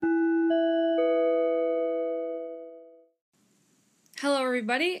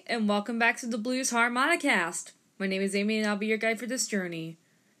everybody, and welcome back to the Blues Harmonicast. My name is Amy, and I'll be your guide for this journey.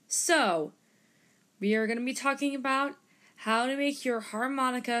 So, we are going to be talking about how to make your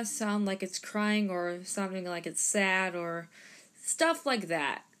harmonica sound like it's crying or sounding like it's sad or stuff like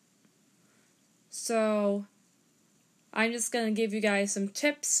that. So, I'm just going to give you guys some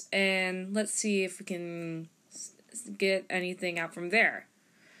tips, and let's see if we can get anything out from there.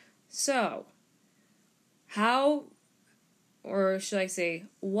 So, how, or should I say,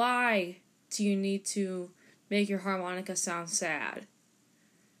 why do you need to make your harmonica sound sad?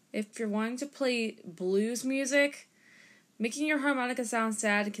 If you're wanting to play blues music, making your harmonica sound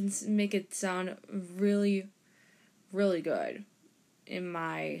sad can make it sound really, really good, in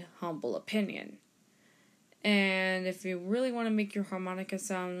my humble opinion. And if you really want to make your harmonica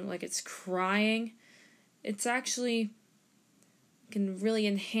sound like it's crying, it's actually can really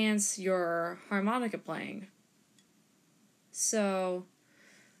enhance your harmonica playing. So,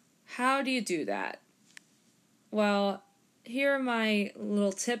 how do you do that? Well, here are my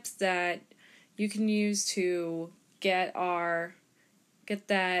little tips that you can use to get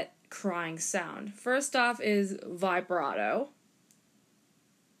that crying sound. First off is vibrato.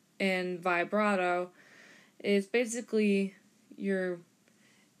 And vibrato is basically you're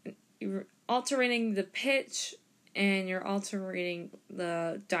altering the pitch and you're altering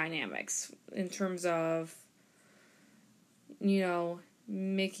the dynamics in terms of,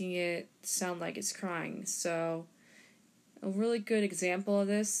 making it sound like it's crying. So, a really good example of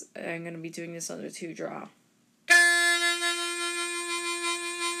this, I'm going to be doing this on the 2-draw.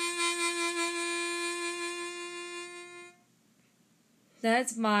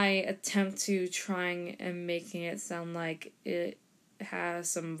 That's my attempt to trying and making it sound like it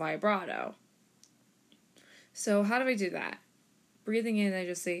has some vibrato. So how do I do that? Breathing in, I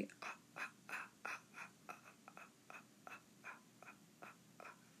just say,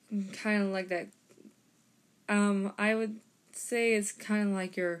 kind of like that. I would say it's kind of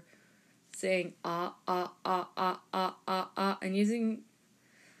like you're saying and using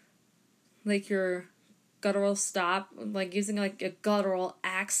like your guttural stop, like using like a guttural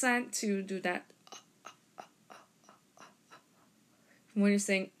accent to do that. When you're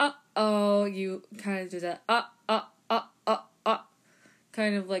saying you kind of do that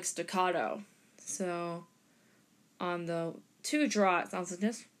kind of like staccato. So on the 2-draw, it sounds like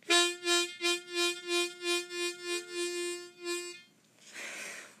this.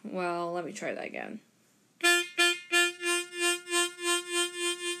 Well, let me try that again.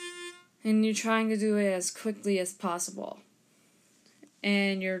 And you're trying to do it as quickly as possible.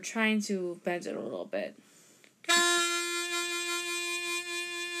 And you're trying to bend it a little bit.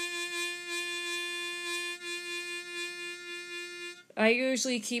 I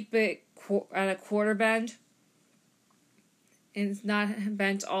usually keep it at a quarter bend. And it's not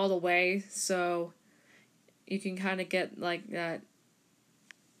bent all the way, so you can kind of get like that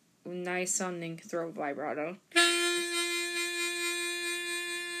nice sounding throat vibrato.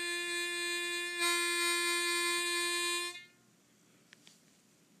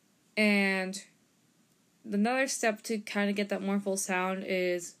 And another step to kind of get that mournful sound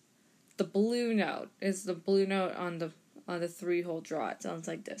is the blue note. Is the blue note on the 3-hole draw. It sounds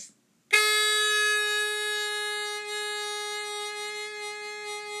like this.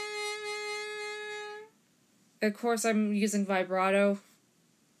 Of course, I'm using vibrato,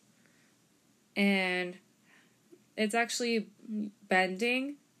 and it's actually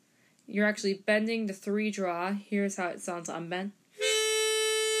bending. You're actually bending the 3-draw. Here's how it sounds unbent.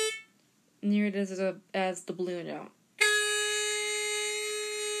 And here it is as the blue note.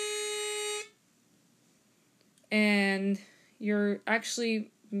 And you're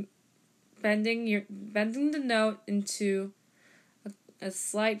actually bending the note into a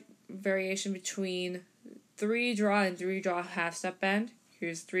slight variation between 3-draw and 3-draw half-step bend.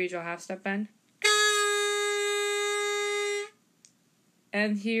 Here's 3-draw half-step bend.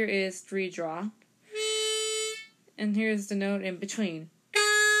 And here is 3-draw. And here's the note in between.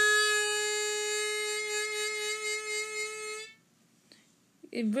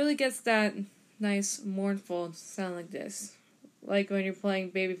 It really gets that nice mournful sound like this. Like when you're playing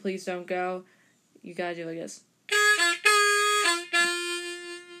Baby Please Don't Go, you gotta do like this.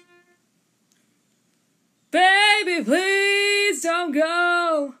 Baby, please don't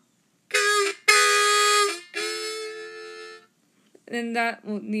go. And that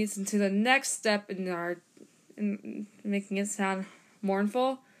leads into the next step in making it sound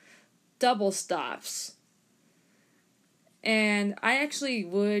mournful. Double stops. And I actually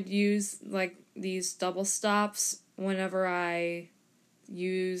would use like these double stops whenever I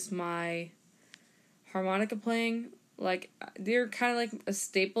use my harmonica playing. Like, they're kind of like a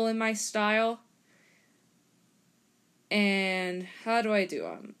staple in my style. And how do I do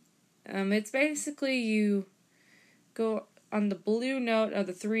them? It's basically you go on the blue note of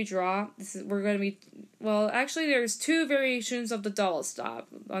the 3-draw. We're going to be, well, actually there's 2 variations of the double stop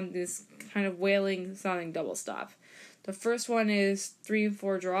on this kind of wailing sounding double stop. The first one is 3 and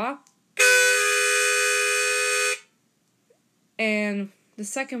 4 draw. And the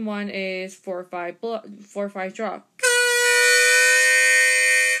second one is 4-5 draw.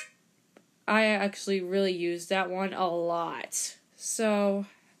 I actually really use that one a lot. So,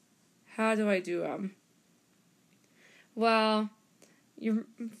 how do I do them? Well,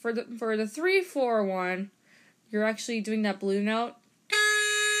 for the 3-4 one, you're actually doing that blue note,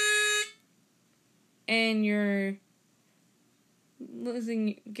 and you're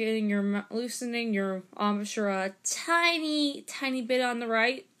loosening your embouchure a tiny bit on the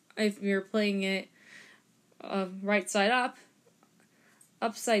right. If you're playing it right side up,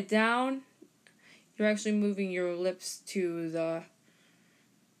 upside down, you're actually moving your lips to the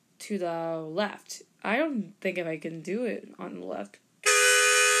left. I don't think if I can do it on the left.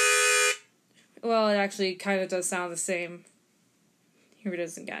 Well, it actually kind of does sound the same. Here it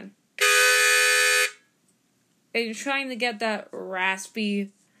is again. And you're trying to get that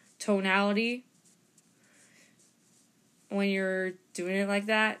raspy tonality when you're doing it like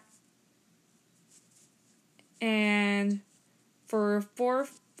that. And for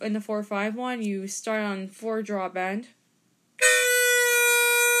in the 4-5 one, you start on 4-draw bend.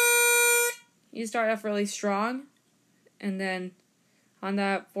 You start off really strong, and then on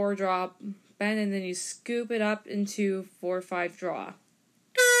that 4-draw bend, and then you scoop it up into 4-5 draw.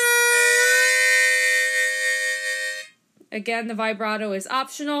 Again, the vibrato is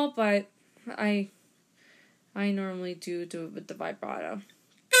optional, but I normally do it with the vibrato.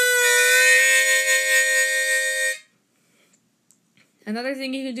 Another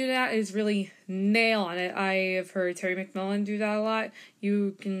thing you can do that is really nail on it. I have heard Terry McMillan do that a lot.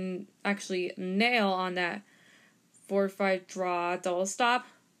 You can actually nail on that 4-5 draw double stop.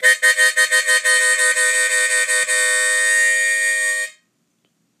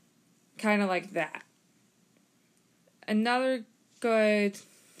 Kind of like that. Another good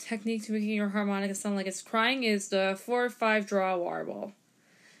technique to making your harmonica sound like it's crying is the 4-5 draw warble.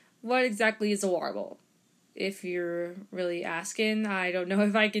 What exactly is a warble? If you're really asking, I don't know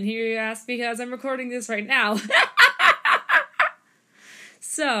if I can hear you ask because I'm recording this right now.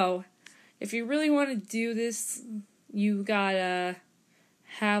 So, if you really want to do this, you gotta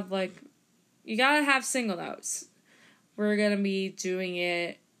have single notes. We're gonna be doing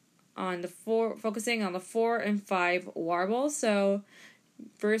it on focusing on the 4 and 5 warble. So,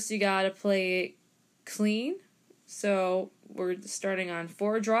 first you gotta play it clean. So, we're starting on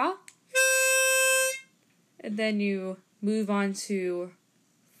 4 draw. And then you move on to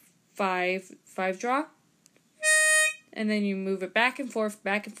 5 draw. And then you move it back and forth,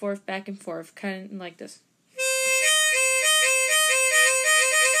 kind of like this.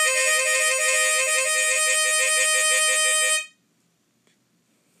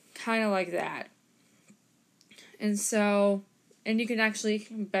 Kind of like that. And you can actually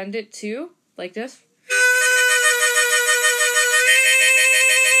bend it too, like this.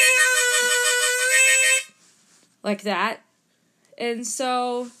 Like that. And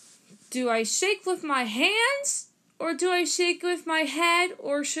so, do I shake with my hands, or do I shake with my head,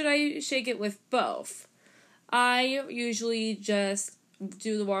 or should I shake it with both? I usually just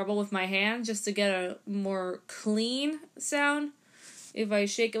do the warble with my hand just to get a more clean sound. If I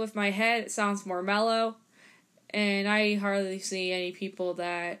shake it with my head, it sounds more mellow, and I hardly see any people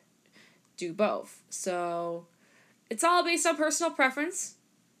that do both. So, it's all based on personal preference.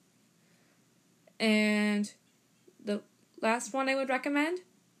 And the last one I would recommend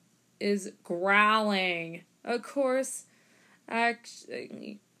is growling. Of course,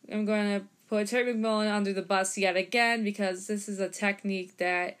 actually, I'm going to put Terry McMillan under the bus yet again because this is a technique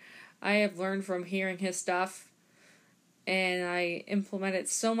that I have learned from hearing his stuff, and I implement it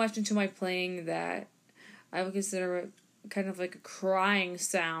so much into my playing that I would consider it kind of like a crying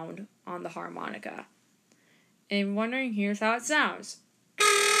sound on the harmonica. And wondering, here's how it sounds.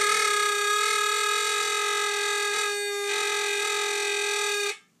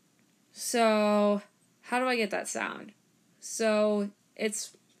 So, how do I get that sound? So,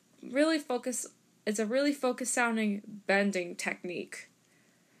 it's a really focused sounding bending technique.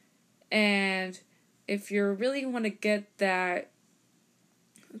 And if you really want to get that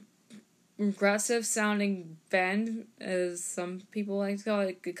aggressive sounding bend, as some people like to call it,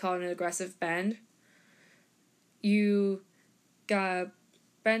 you could call it an aggressive bend, you gotta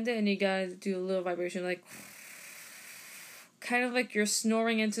bend it and you gotta do a little vibration like kind of like you're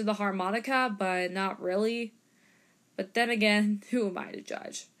snoring into the harmonica, but not really. But then again, who am I to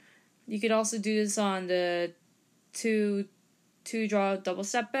judge? You could also do this on the two draw double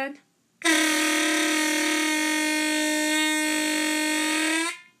step bend.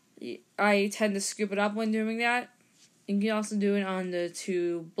 I tend to scoop it up when doing that. You can also do it on the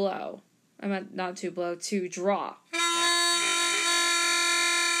two blow. I meant not two blow, two draw.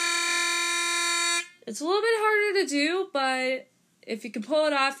 It's a little bit harder to do, but if you can pull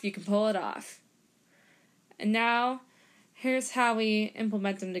it off, you can pull it off. And now, here's how we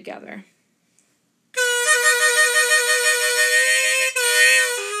implement them together.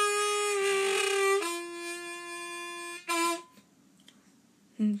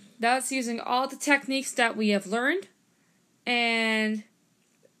 That's using all the techniques that we have learned. And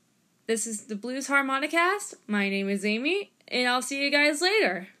this is the Blues Harmonicast. My name is Amy, and I'll see you guys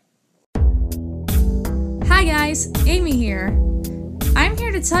later. Hi guys, Amy here. I'm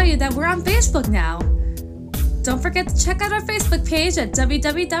here to tell you that we're on Facebook now. Don't forget to check out our Facebook page at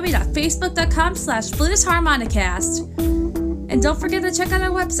www.facebook.com/bluesharmonicast. And don't forget to check out our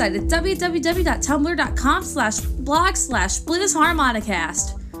website at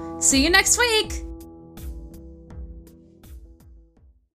www.tumblr.com/blog/bluesharmonicast. See you next week!